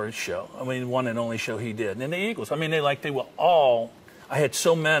John's first show, I mean, one and only show he did. And then the Eagles, I mean, they were all, I had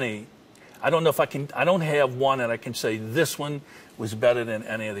so many. I don't know if I don't have one that I can say this one was better than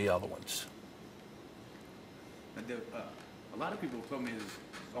any of the other ones. A lot of people told me there's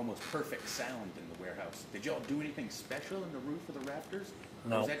almost perfect sound in the warehouse. Did y'all do anything special in the roof or the rafters?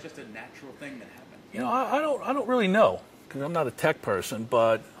 No. Or was that just a natural thing that happened? You know, I don't really know, because I'm not a tech person,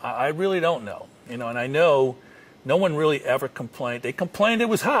 but I really don't know. You know, and I know no one really ever complained. They complained it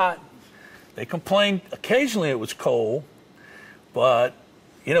was hot. They complained occasionally it was cold, but,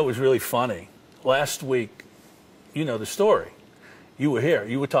 you know, it was really funny. Last week, you know the story. You were here.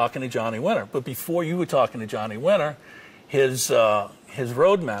 You were talking to Johnny Winter. But before you were talking to Johnny Winter, his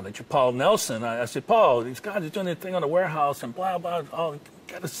road manager, Paul Nelson, I said, Paul, these guys are doing their thing on the warehouse and blah, blah, oh,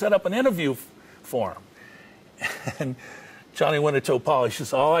 got to set up an interview for him. And Johnny Winter told Paul, he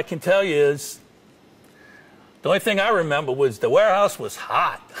says, all I can tell you is the only thing I remember was the warehouse was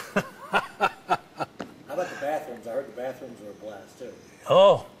hot. How about the bathrooms? I heard the bathrooms were a blast, too.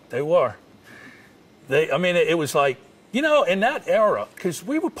 Oh, they were. I mean, it was like, you know, in that era, because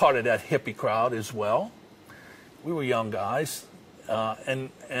we were part of that hippie crowd as well. We were young guys. And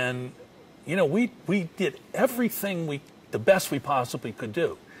you know, we did everything the best we possibly could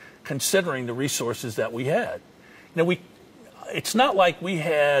do, considering the resources that we had. You know, it's not like we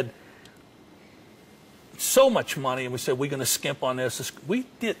had so much money and we said, we're going to skimp on this. We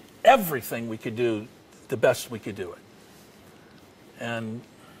did everything we could do the best we could do it. And,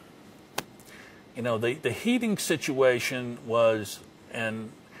 you know, the heating situation was,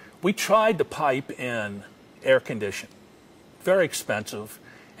 and we tried to pipe in air conditioning. Very expensive,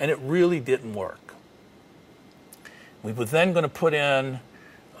 and it really didn't work. We were then going to put in,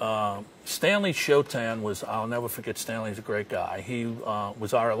 Stanley Shotan was, I'll never forget, Stanley's a great guy. He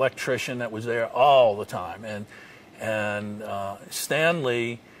was our electrician that was there all the time. And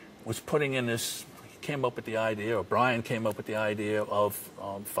Stanley was putting in this, he came up with the idea, or Brian came up with the idea of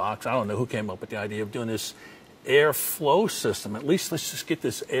Fox, I don't know who came up with the idea of doing this airflow system. At least let's just get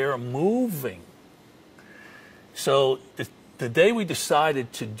this air moving. So the day we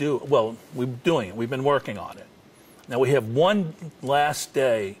decided to do it, well, we're doing it. We've been working on it. Now we have one last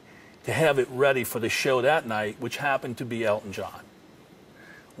day to have it ready for the show that night, which happened to be Elton John.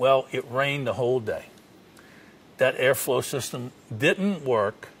 Well, it rained the whole day. That airflow system didn't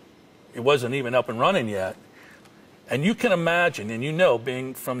work. It wasn't even up and running yet. And you can imagine, and you know,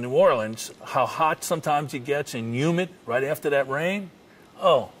 being from New Orleans, how hot sometimes it gets and humid right after that rain.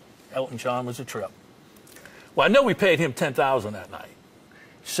 Oh, Elton John was a trip. Well, I know we paid him $10,000 that night.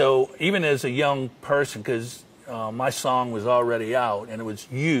 So even as a young person, because my song was already out and it was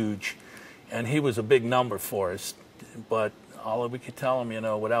huge, and he was a big number for us, but all we could tell him, you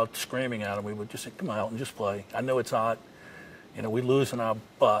know, without screaming at him, we would just say, come on, Elton, just play. I know it's hot. You know, we're losing our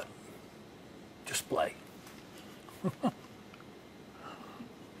butt. Just play.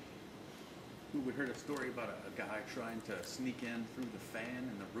 We heard a story about a guy trying to sneak in through the fan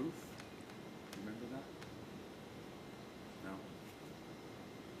in the roof. Remember that? No.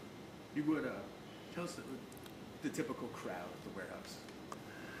 You would tell us the typical crowd at the warehouse.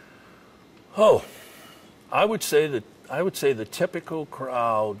 Oh, I would say the typical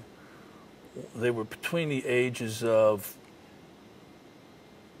crowd, they were between the ages of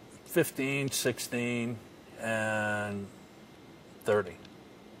 15, 16, and 30.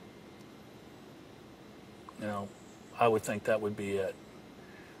 You know, I would think that would be it.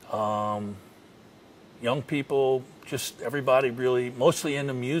 Young people, just everybody really, mostly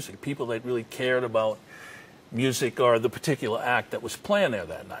into music, people that really cared about music or the particular act that was playing there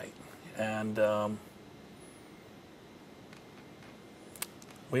that night. And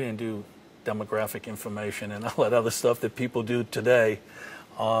we didn't do demographic information and all that other stuff that people do today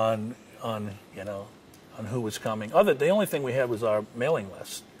on you know, on who was coming. The only thing we had was our mailing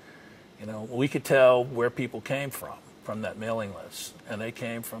list. You know, we could tell where people came from that mailing list, and they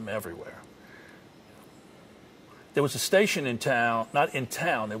came from everywhere. There was a station in town, not in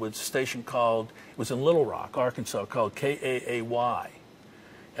town, there was a station called, it was in Little Rock, Arkansas, called KAAY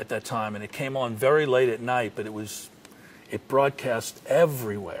at that time, and it came on very late at night, but it broadcast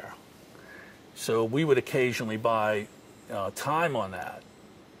everywhere. So we would occasionally buy time on that,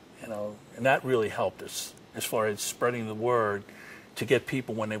 you know, and that really helped us as far as spreading the word to get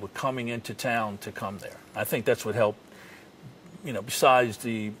people when they were coming into town to come there. I think that's what helped, you know, besides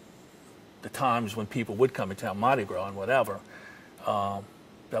the times when people would come in town, Mardi Gras and whatever,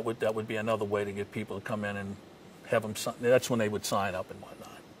 that would be another way to get people to come in and have them, that's when they would sign up and whatnot.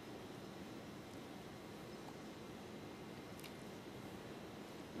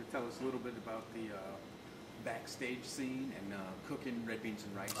 Tell us a little bit about the backstage scene and cooking red beans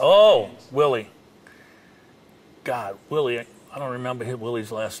and rice. Oh, Willie. God, Willie, I don't remember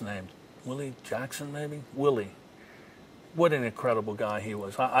Willie's last name. Willie Jackson, maybe? Willie. what an incredible guy he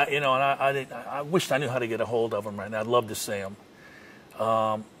was. I wished I knew how to get a hold of him right now. I'd love to see him.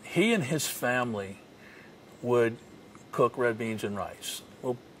 He and his family would cook red beans and rice.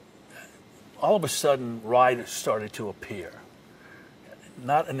 Well, all of a sudden, rye started to appear.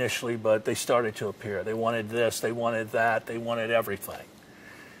 Not initially, but they started to appear. They wanted this, they wanted that, they wanted everything.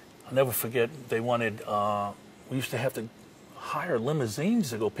 I'll never forget, they wanted, we used to have to hire limousines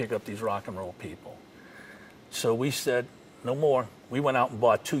to go pick up these rock and roll people. So we said, no more. We went out and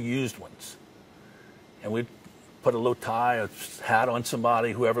bought 2 used ones. And we'd put a little tie, a hat on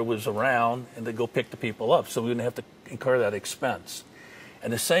somebody, whoever was around, and they'd go pick the people up. So we didn't have to incur that expense.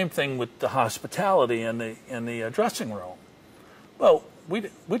 And the same thing with the hospitality in the dressing room. Well,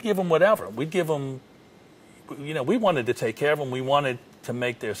 we'd give them whatever. We'd give them, we wanted to take care of them. We wanted to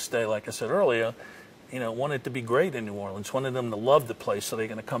make their stay, like I said earlier, wanted it to be great in New Orleans, wanted them to love the place so they're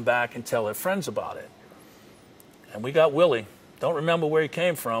going to come back and tell their friends about it. And we got Willie. Don't remember where he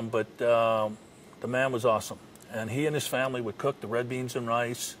came from, but the man was awesome. And he and his family would cook the red beans and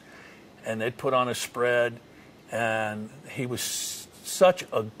rice, and they'd put on a spread, and he was such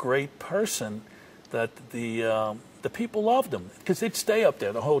a great person that the people loved him because they'd stay up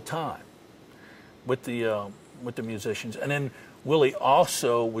there the whole time with the musicians. And then Willie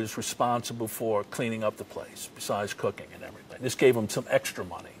also was responsible for cleaning up the place besides cooking and everything. This gave him some extra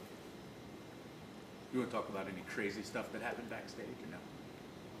money. You want to talk about any crazy stuff that happened backstage or no?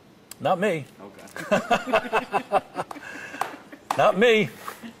 Not me. Okay. Not me.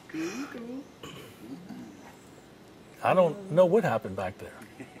 Cool. I don't know what happened back there.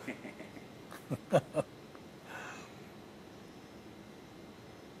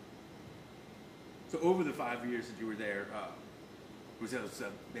 So over the 5 years that you were there, was that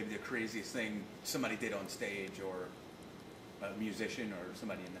maybe the craziest thing somebody did on stage, or a musician, or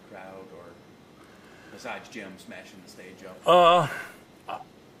somebody in the crowd, or besides Jim smashing the stage up?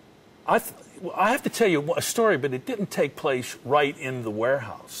 I have to tell you a story, but it didn't take place right in the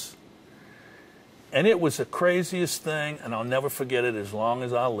warehouse. And it was the craziest thing, and I'll never forget it as long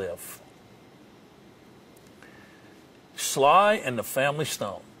as I live. Sly and the Family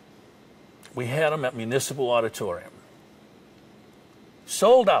Stone. We had them at Municipal Auditorium.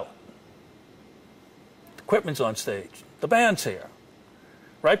 Sold out. The equipment's on stage. The band's here.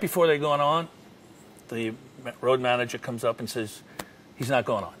 Right before they're going on, the road manager comes up and says, he's not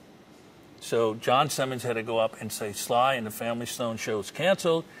going on. So John Simmons had to go up and say, Sly and the Family Stone show's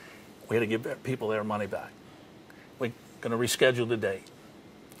canceled. We had to give people their money back. We're going to reschedule the date.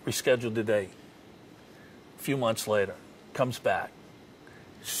 Rescheduled the date. A few months later, comes back.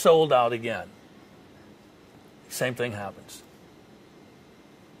 Sold out again. Same thing happens.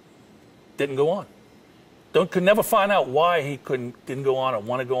 Didn't go on. Could never find out why he didn't go on or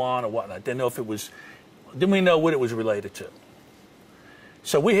want to go on or whatnot. Didn't know if it was, didn't we know what it was related to.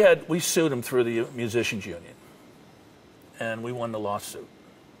 So we sued him through the Musicians Union, and we won the lawsuit.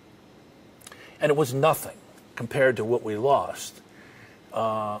 And it was nothing compared to what we lost.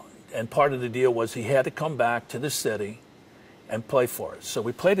 And part of the deal was he had to come back to the city and play for us. So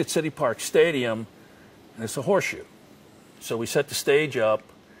we played at City Park Stadium, and it's a horseshoe. So we set the stage up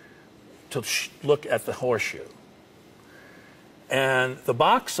to look at the horseshoe. And the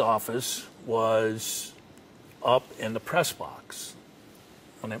box office was up in the press box,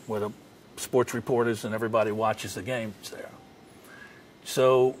 where the sports reporters and everybody watches the games there.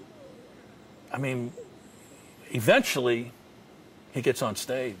 So, I mean, eventually he gets on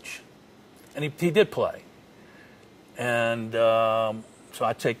stage, and he did play. And so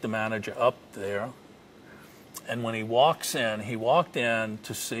I take the manager up there, and when he walked in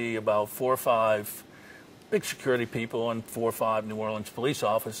to see about 4 or 5 big security people and 4 or 5 New Orleans police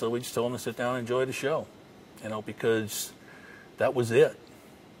officers. So we just told him to sit down and enjoy the show, because that was it.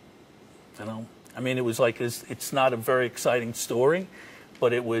 I mean, it was like, it's not a very exciting story,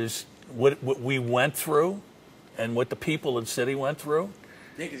 but it was what we went through and what the people in the city went through.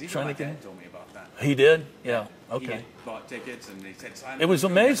 Yeah, because my dad told me about that. He did? Yeah. Okay. He had bought tickets, and they said, Simon, it was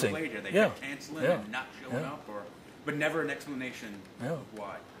amazing. They yeah. kept canceling and not showing up, but never an explanation of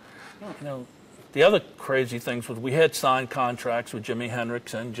why. The other crazy things was we had signed contracts with Jimi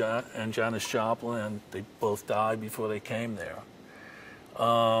Hendrix and Janis Joplin, and they both died before they came there.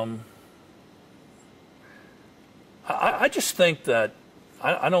 I just think that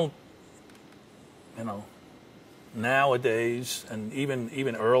I don't, nowadays and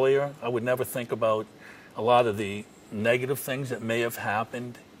even earlier, I would never think about a lot of the negative things that may have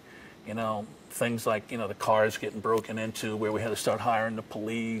happened. Things like, the cars getting broken into where we had to start hiring the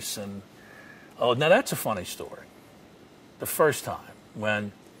police. And, oh, now that's a funny story. The first time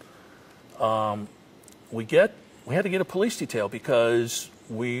when we we had to get a police detail because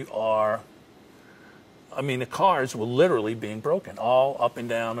the cars were literally being broken all up and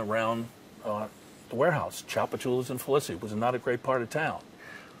down around the warehouse. Chapachula's and Felicity was not a great part of town.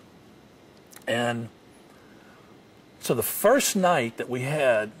 And so the first night that we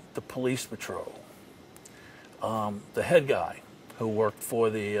had the police patrol, the head guy who worked for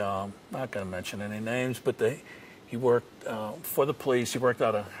the, not going to mention any names, but he worked for the police. He worked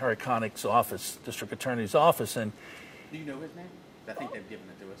out of Harry Connick's office, district attorney's office. And do you know his name? I think they've given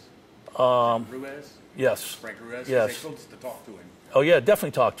it to us. Ruiz? Yes. Frank Ruiz? Yes. They told us to talk to him. Oh, yeah,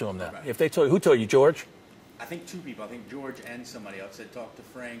 definitely talk to him then. Right. If they told you, who told you, George? I think two people. I think George and somebody else said talk to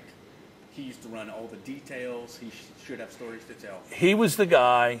Frank. He used to run all the details. He should have stories to tell. He was the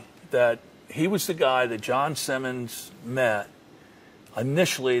guy that John Simmons met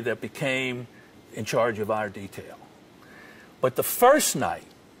initially that became in charge of our detail. But the first night,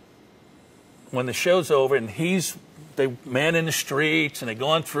 when the show's over and they man in the streets and they're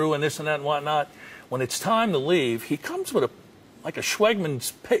going through and this and that and whatnot, when it's time to leave, he comes with like a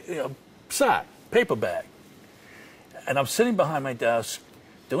Schwegman's paper bag. And I'm sitting behind my desk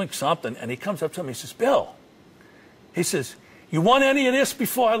doing something, and he comes up to me and says, Bill, he says, you want any of this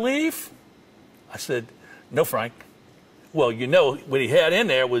before I leave? I said, no, Frank. Well, you know, what he had in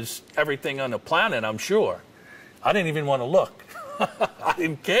there was everything on the planet, I'm sure. I didn't even want to look. I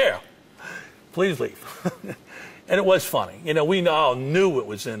didn't care. Please leave. And it was funny. You know, we all knew what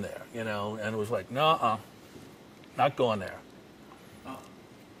was in there, you know, and it was like, no, not going there.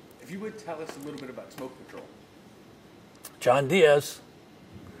 If you would tell us a little bit about Smoke Patrol. John Diaz.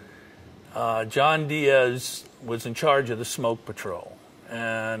 John Diaz was in charge of the Smoke Patrol.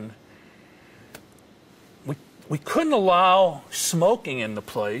 And we couldn't allow smoking in the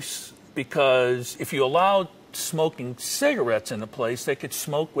place because if you allowed smoking cigarettes in the place, they could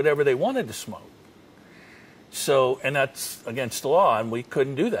smoke whatever they wanted to smoke. So, and that's against the law, and we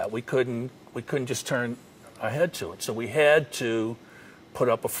couldn't do that. We couldn't just turn our head to it. So we had to put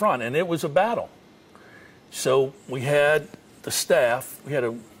up a front, and it was a battle. So we had the staff, we had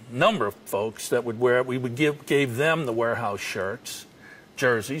a number of folks that would wear it. We would gave them the warehouse shirts,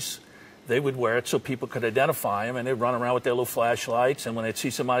 jerseys. They would wear it so people could identify them, and they'd run around with their little flashlights, and when they'd see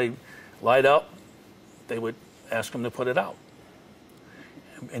somebody light up, they would ask them to put it out.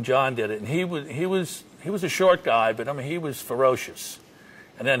 And John did it, and he was a short guy, but I mean he was ferocious.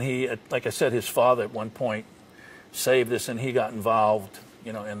 And then he, like I said, his father at one point saved this, and he got involved,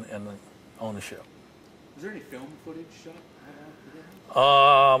 you know, in the ownership. Was there any film footage shot?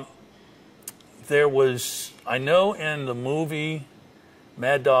 There was, I know in the movie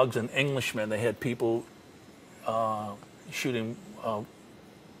Mad Dogs and Englishmen, they had people shooting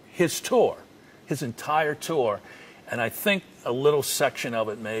his tour, his entire tour, and I think a little section of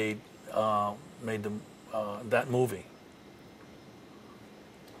it made that movie.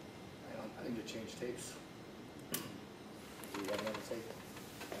 I need to change tapes. Do you have another tape?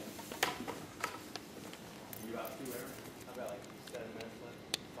 You about to, Aaron? I've got like 7 minutes left,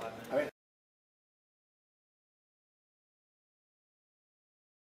 5 minutes. I mean,